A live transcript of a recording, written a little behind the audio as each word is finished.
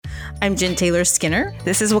I'm Jen Taylor Skinner.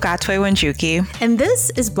 This is Wagatwe Wanjuki. And this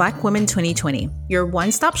is Black Women 2020, your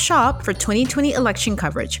one-stop shop for 2020 election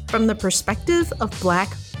coverage from the perspective of Black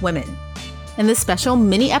women. In this special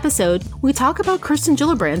mini episode, we talk about Kirsten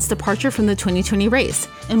Gillibrand's departure from the 2020 race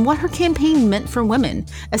and what her campaign meant for women,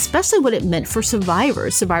 especially what it meant for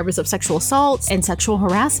survivors of sexual assault and sexual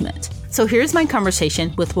harassment. So here's my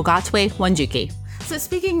conversation with Wagatwe Wanjuki. So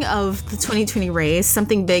speaking of the 2020 race,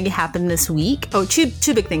 something big happened this week. Oh, two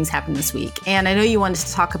big things happened this week. And I know you wanted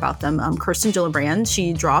to talk about them. Kirsten Gillibrand,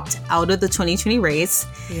 she dropped out of the 2020 race.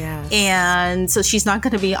 Yeah. And so she's not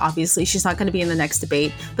going to be in the next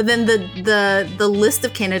debate. But then the list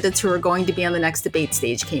of candidates who are going to be on the next debate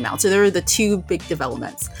stage came out. So there are the two big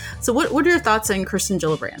developments. So what are your thoughts on Kirsten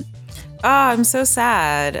Gillibrand? Oh, I'm so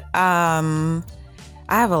sad. I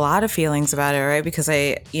have a lot of feelings about it, right? Because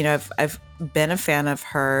I've been a fan of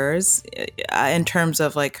hers in terms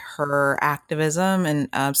of like her activism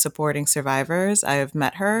and supporting survivors. I've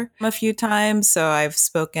met her a few times. So I've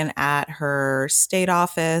spoken at her state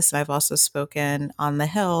office. And I've also spoken on the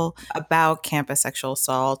Hill about campus sexual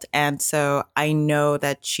assault. And so I know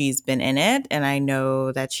that she's been in it and I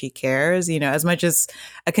know that she cares, as much as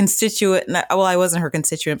a constituent. Well, I wasn't her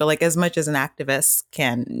constituent, but like as much as an activist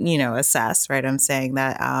can, assess, right? I'm saying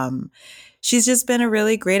that, she's just been a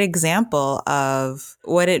really great example of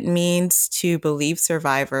what it means to believe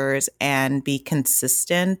survivors and be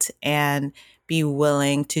consistent and be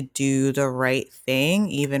willing to do the right thing,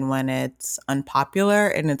 even when it's unpopular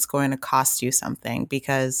and it's going to cost you something.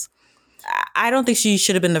 Because I don't think she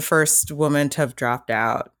should have been the first woman to have dropped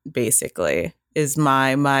out, basically, is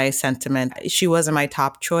my sentiment. She wasn't my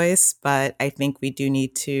top choice, but I think we do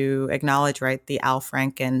need to acknowledge, right, the Al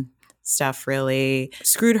Franken stuff really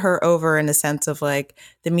screwed her over in the sense of like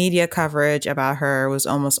the media coverage about her was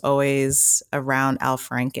almost always around Al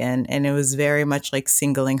Franken, and it was very much like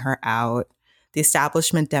singling her out. The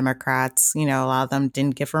establishment Democrats, a lot of them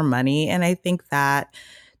didn't give her money, and I think that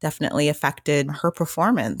definitely affected her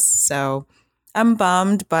performance. So I'm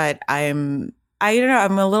bummed, but I don't know,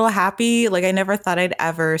 I'm a little happy. Like I never thought I'd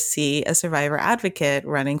ever see a survivor advocate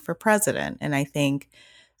running for president, and I think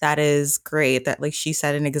that is great that like she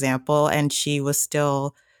set an example and she was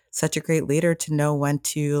still such a great leader to know when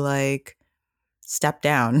to like step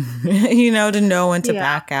down, to know when to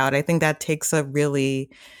back out. I think that takes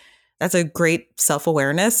that's a great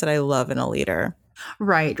self-awareness that I love in a leader.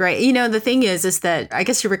 Right. The thing is that I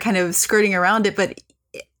guess you were kind of skirting around it, but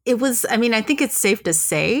it was, I think it's safe to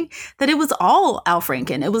say that it was all Al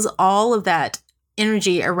Franken. It was all of that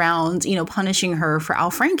energy around, punishing her for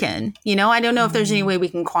Al Franken. I don't know if there's any way we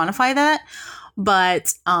can quantify that,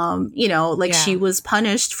 but, she was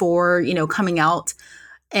punished for, coming out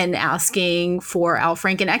and asking for Al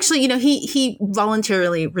Franken. Actually, he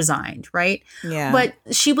voluntarily resigned, right? Yeah. But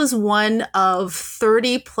she was one of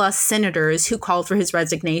 30 plus senators who called for his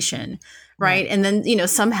resignation, right? And then,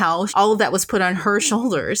 somehow all of that was put on her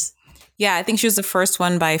shoulders. Yeah, I think she was the first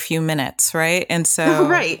one by a few minutes, right? And so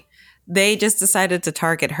right. They just decided to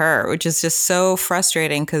target her, which is just so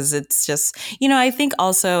frustrating because it's just, I think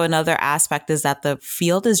also another aspect is that the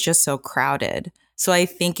field is just so crowded. So I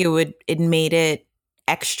think it made it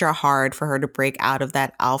extra hard for her to break out of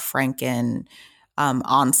that Al Franken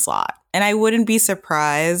onslaught. And I wouldn't be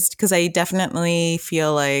surprised because I definitely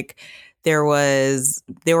feel like there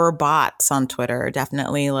were bots on Twitter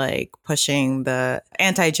definitely like pushing the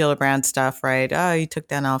anti-Gillibrand stuff, right? Oh, you took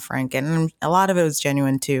down Al Franken. And a lot of it was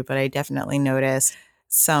genuine too, but I definitely noticed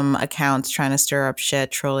some accounts trying to stir up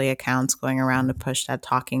shit, trolley accounts going around to push that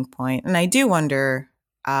talking point. And I do wonder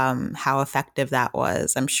how effective that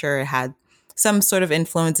was. I'm sure it had some sort of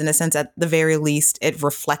influence in a sense. At the very least, it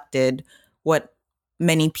reflected what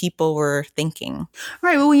many people were thinking.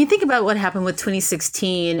 Right. Well, when you think about what happened with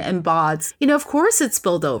 2016 and bots, of course it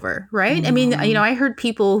spilled over, right? Mm-hmm. I heard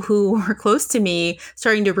people who were close to me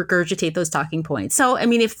starting to regurgitate those talking points. So,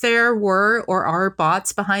 if there were or are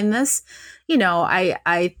bots behind this,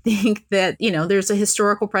 I think that, there's a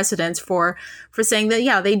historical precedence for saying that,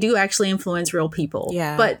 yeah, they do actually influence real people.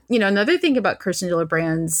 Yeah. But, another thing about Kirsten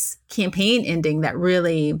Gillibrand's campaign ending that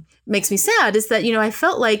really makes me sad is that, I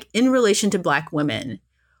felt like in relation to Black women,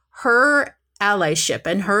 her allyship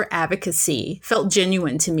and her advocacy felt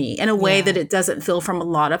genuine to me in a way that it doesn't feel from a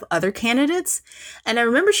lot of other candidates. And I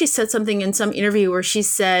remember she said something in some interview where she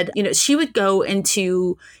said, she would go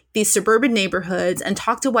into these suburban neighborhoods and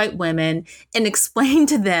talk to white women and explain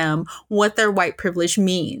to them what their white privilege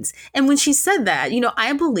means. And when she said that,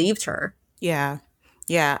 I believed her. Yeah.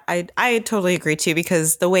 Yeah, I totally agree too,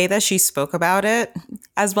 because the way that she spoke about it,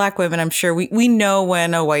 as Black women, I'm sure we know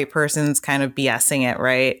when a white person's kind of BSing it,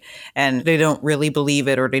 right? And they don't really believe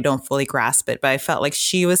it or they don't fully grasp it. But I felt like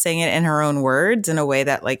she was saying it in her own words in a way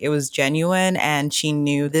that like it was genuine, and she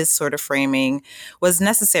knew this sort of framing was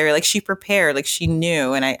necessary. Like she prepared, like she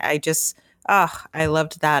knew. And I just, I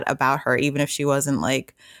loved that about her, even if she wasn't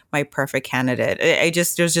like my perfect candidate.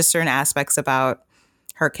 There's just certain aspects about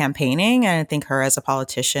her campaigning, and I think her as a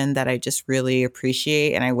politician that I just really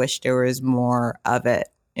appreciate, and I wish there was more of it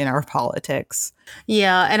in our politics.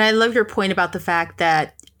 Yeah, and I love your point about the fact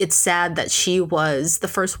that it's sad that she was the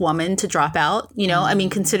first woman to drop out. You know, I mean,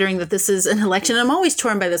 considering that this is an election, I'm always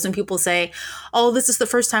torn by this when people say, oh, this is the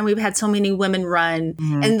first time we've had so many women run.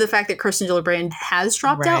 And the fact that Kirsten Gillibrand has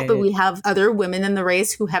dropped out, but we have other women in the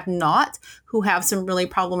race who have not, who have some really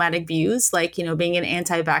problematic views, like, you know, being an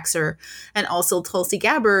anti-vaxxer, and also Tulsi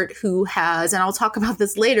Gabbard, who has, and I'll talk about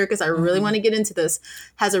this later because I really want to get into this,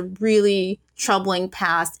 has a really troubling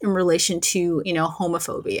past in relation to, you know,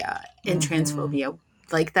 homophobia and transphobia.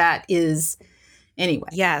 Like that is, anyway.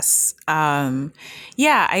 Yes. Yeah.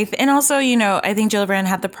 And also, you know, I think Gillibrand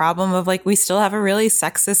had the problem of like, we still have a really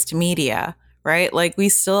sexist media, right? Like we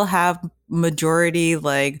still have majority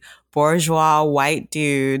like bourgeois white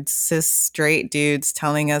dudes, cis straight dudes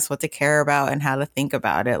telling us what to care about and how to think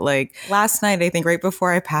about it. Like last night, I think right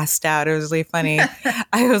before I passed out, it was really funny.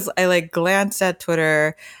 I like glanced at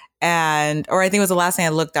Twitter, or I think it was the last thing I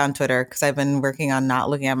looked on Twitter because I've been working on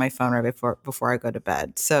not looking at my phone right before I go to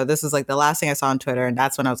bed. So this was like the last thing I saw on Twitter, and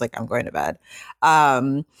that's when I was like, I'm going to bed.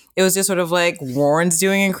 It was just sort of like Warren's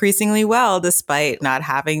doing increasingly well despite not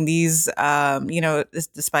having these,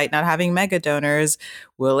 despite not having mega donors.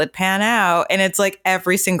 Will it pan out? And it's like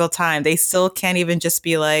every single time they still can't even just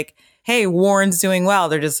be like, hey, Warren's doing well.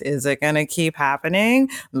 They're just, is it going to keep happening?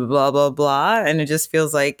 Blah, blah, blah. And it just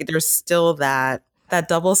feels like there's still that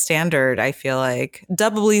double standard, I feel like.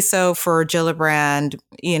 Doubly so for Gillibrand.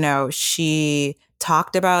 You know, she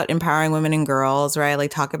talked about empowering women and girls, right?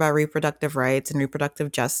 Like talk about reproductive rights and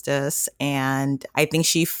reproductive justice. And I think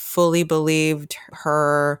she fully believed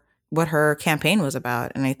what her campaign was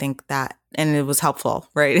about. And I think that, and it was helpful,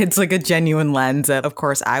 right? It's like a genuine lens that, of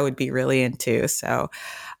course, I would be really into. So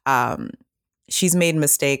she's made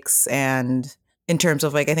mistakes, and in terms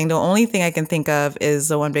of like, I think the only thing I can think of is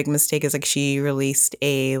the one big mistake is like she released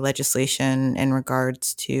a legislation in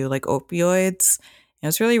regards to like opioids. It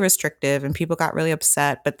was really restrictive and people got really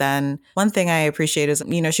upset. But then one thing I appreciate is,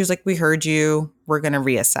 you know, she was like, we heard you, we're going to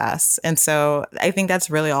reassess. And so I think that's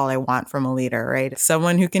really all I want from a leader, right?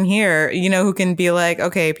 Someone who can hear, you know, who can be like,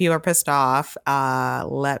 okay, people are pissed off.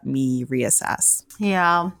 Let me reassess.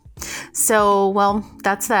 Yeah. So, well,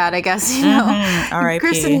 that's that, I guess, you know. R.I.P.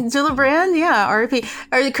 Kirsten Gillibrand, yeah, R.I.P.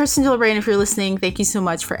 Kirsten Gillibrand, if you're listening, thank you so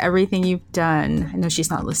much for everything you've done. I know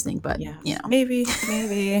she's not listening, but, you know. Maybe.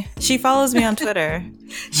 She follows me on Twitter.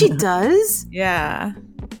 She does? Yeah.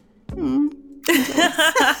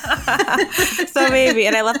 So maybe.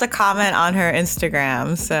 And I left a comment on her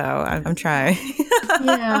Instagram, so I'm trying.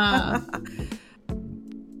 Yeah.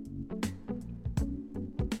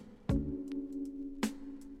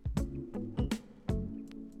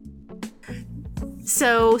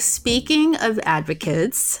 So speaking of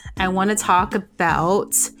advocates, I want to talk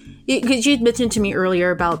about, because you'd mentioned to me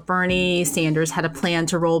earlier about Bernie Sanders had a plan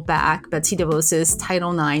to roll back Betsy DeVos's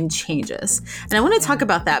Title IX changes. And I want to talk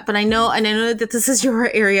about that, but I know that this is your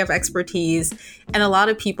area of expertise, and a lot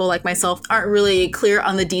of people like myself aren't really clear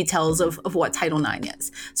on the details of what Title IX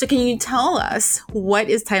is. So can you tell us, what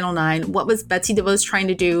is Title IX? What was Betsy DeVos trying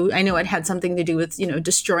to do? I know it had something to do with, you know,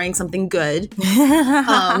 destroying something good.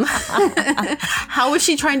 How was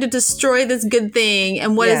she trying to destroy this good thing?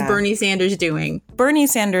 And what is Bernie Sanders doing? Bernie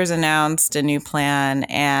Sanders announced a new plan,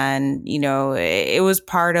 and, you know, it was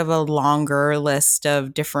part of a longer list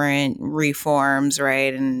of different reforms,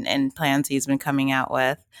 right? And plans he's been coming out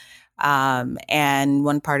with. And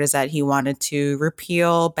one part is that he wanted to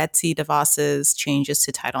repeal Betsy DeVos's changes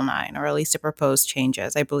to Title IX, or at least the proposed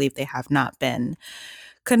changes. I believe they have not been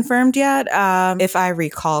confirmed yet, if I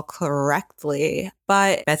recall correctly.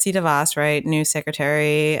 But Betsy DeVos, right, new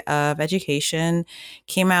Secretary of Education,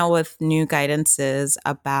 came out with new guidances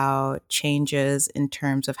about changes in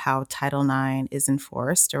terms of how Title IX is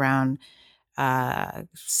enforced around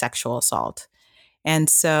sexual assault.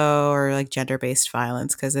 And so, or like gender-based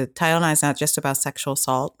violence, because Title IX is not just about sexual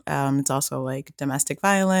assault. It's also like domestic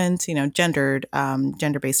violence, you know,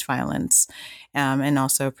 gender-based violence, and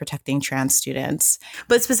also protecting trans students.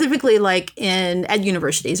 But specifically like at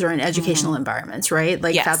universities or in educational environments, right?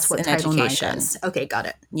 Like that's what Title IX is. Okay, got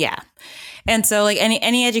it. Yeah. And so like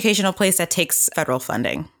any educational place that takes federal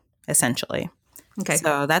funding, essentially. Okay.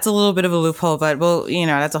 So that's a little bit of a loophole, but well,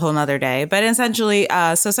 that's a whole nother day. But essentially,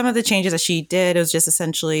 so some of the changes that she did was just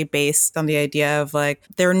essentially based on the idea of like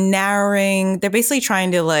they're basically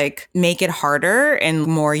trying to like make it harder and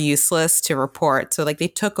more useless to report. So like they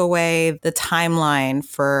took away the timeline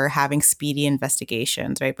for having speedy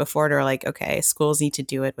investigations, right? Before they're like, okay, schools need to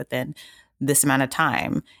do it within this amount of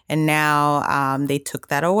time. And now they took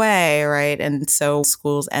that away, right? And so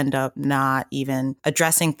schools end up not even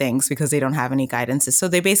addressing things because they don't have any guidances. So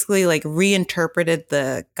they basically like reinterpreted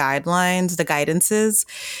the guidances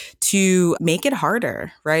to make it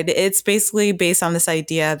harder, right? It's basically based on this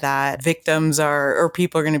idea that victims or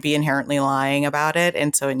people are going to be inherently lying about it.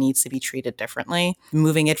 And so it needs to be treated differently.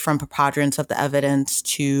 Moving it from preponderance of the evidence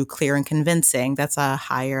to clear and convincing, that's a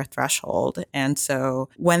higher threshold. And so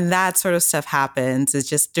when that sort of stuff happens, it's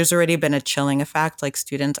just there's already been a chilling effect. Like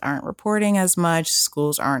students aren't reporting as much,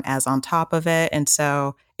 schools aren't as on top of it. And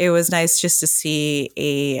so it was nice just to see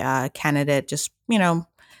a candidate just,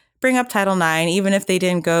 bring up Title IX, even if they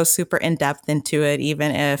didn't go super in depth into it,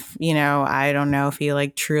 even if, I don't know if he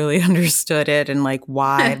like truly understood it and like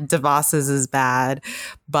why DeVos's is bad.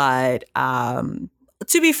 But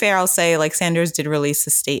to be fair, I'll say like Sanders did release a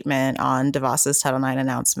statement on DeVos's Title IX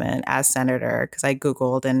announcement as senator, because I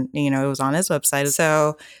Googled and, it was on his website.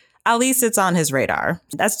 So at least it's on his radar.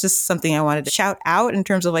 That's just something I wanted to shout out in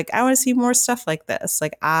terms of like, I want to see more stuff like this.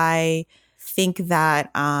 Like I think that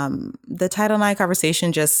the Title IX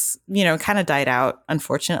conversation just, kind of died out,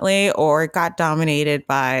 unfortunately, or got dominated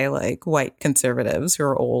by like white conservatives who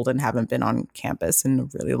are old and haven't been on campus in a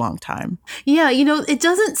really long time. Yeah, it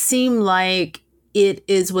doesn't seem like it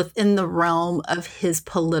is within the realm of his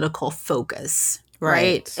political focus.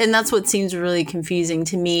 Right. And that's what seems really confusing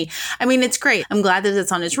to me. I mean, it's great. I'm glad that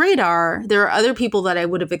it's on his radar. There are other people that I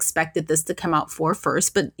would have expected this to come out for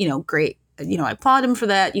first, but, great. I applaud him for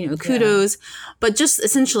that, kudos. Yeah. But just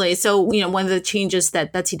essentially, so, one of the changes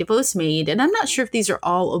that Betsy DeVos made, and I'm not sure if these are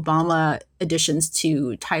all Obama additions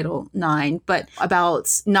to Title IX, but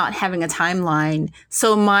about not having a timeline.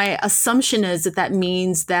 So my assumption is that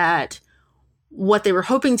means that what they were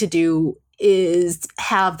hoping to do is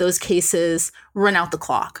have those cases run out the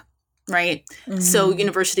clock, right? Mm-hmm. So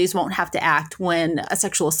universities won't have to act when a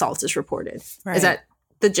sexual assault is reported. Right. Is that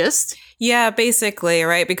the gist? Yeah, basically,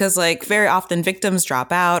 right? Because like very often victims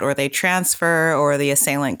drop out or they transfer or the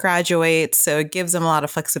assailant graduates. So it gives them a lot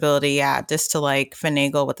of flexibility, just to like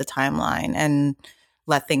finagle with the timeline and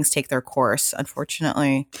let things take their course,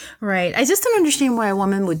 unfortunately. Right. I just don't understand why a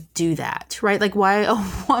woman would do that, right? Like why a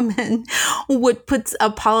woman would put a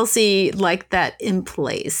policy like that in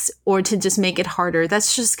place or to just make it harder.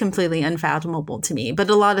 That's just completely unfathomable to me. But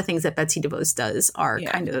a lot of things that Betsy DeVos does are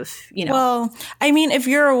kind of, Well, I mean, if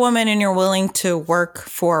you're a woman and you're willing to work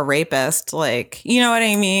for a rapist, like, you know what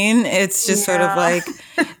I mean? It's just sort of like,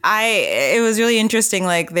 it was really interesting.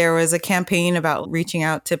 Like there was a campaign about reaching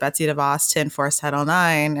out to Betsy DeVos to enforce Title IX.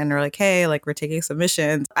 And they're like, hey, like we're taking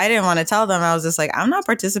submissions. I didn't want to tell them. I was just like, I'm not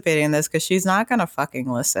participating in this because she's not going to fucking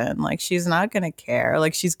listen. Like she's not going to care.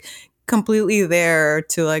 Like she's completely there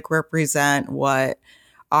to like represent what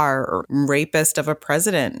our rapist of a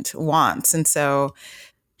president wants. And so,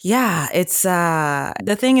 yeah, it's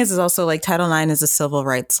the thing is also like Title IX is a civil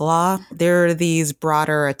rights law. There are these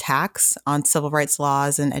broader attacks on civil rights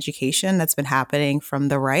laws and education that's been happening from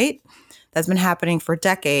the right. That's been happening for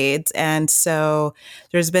decades. And so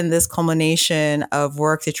there's been this culmination of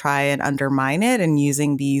work to try and undermine it and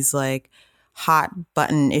using these like hot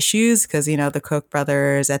button issues because, the Koch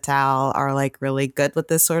brothers et al. Are like really good with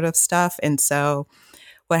this sort of stuff. And so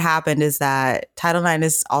what happened is that Title IX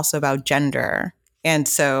is also about gender. And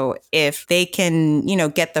so if they can,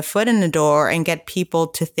 get the foot in the door and get people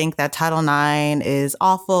to think that Title IX is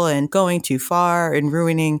awful and going too far and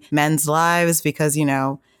ruining men's lives because,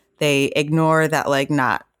 they ignore that like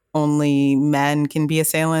not only men can be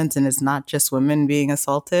assailants and it's not just women being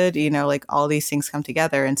assaulted, like all these things come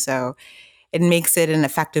together. And so it makes it an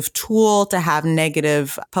effective tool to have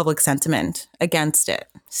negative public sentiment against it.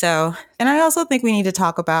 So, and I also think we need to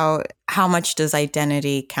talk about how much does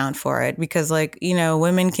identity count for it? Because like,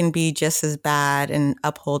 women can be just as bad in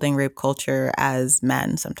upholding rape culture as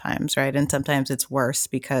men sometimes, right? And sometimes it's worse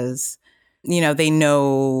because they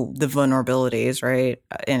know the vulnerabilities, right?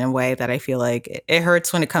 In a way that I feel like it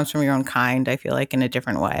hurts when it comes from your own kind, I feel like in a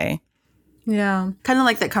different way. Yeah. Kind of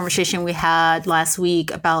like that conversation we had last week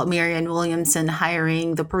about Marianne Williamson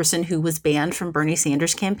hiring the person who was banned from Bernie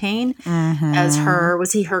Sanders' campaign as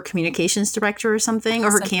was he her communications director or something, or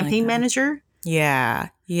her campaign manager? Yeah,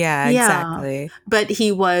 Yeah. exactly. But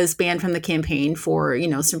he was banned from the campaign for,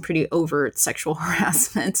 some pretty overt sexual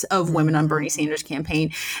harassment of women on Bernie Sanders'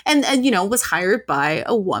 campaign. And, was hired by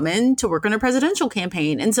a woman to work on a presidential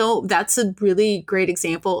campaign. And so that's a really great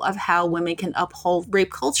example of how women can uphold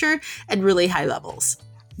rape culture at really high levels.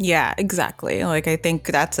 Yeah, exactly. Like, I think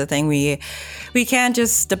that's the thing. We can't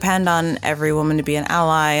just depend on every woman to be an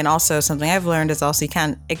ally. And also something I've learned is also you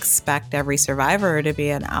can't expect every survivor to be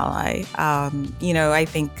an ally. I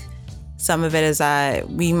think some of it is that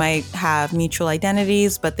we might have mutual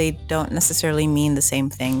identities, but they don't necessarily mean the same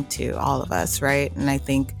thing to all of us, right? And I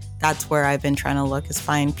think that's where I've been trying to look, is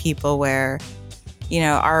find people where,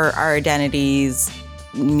 our identities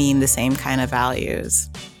mean the same kind of values.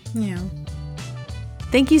 Yeah.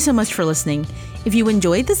 Thank you so much for listening. If you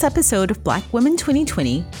enjoyed this episode of Black Women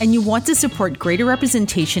 2020 and you want to support greater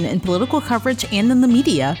representation in political coverage and in the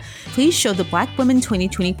media, please show the Black Women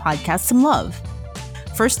 2020 podcast some love.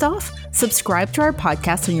 First off, subscribe to our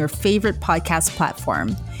podcast on your favorite podcast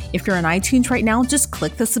platform. If you're on iTunes right now, just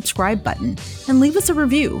click the subscribe button and leave us a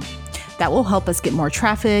review. That will help us get more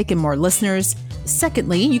traffic and more listeners.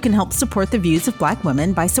 Secondly, you can help support the views of Black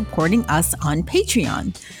women by supporting us on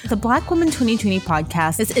Patreon. The Black Women 2020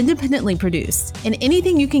 podcast is independently produced, and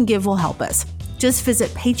anything you can give will help us. Just visit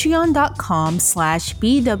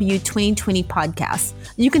patreon.com/BW2020 podcast.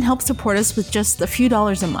 You can help support us with just a few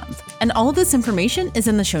dollars a month. And all of this information is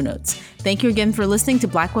in the show notes. Thank you again for listening to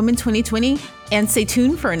Black Women 2020, and stay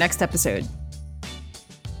tuned for our next episode.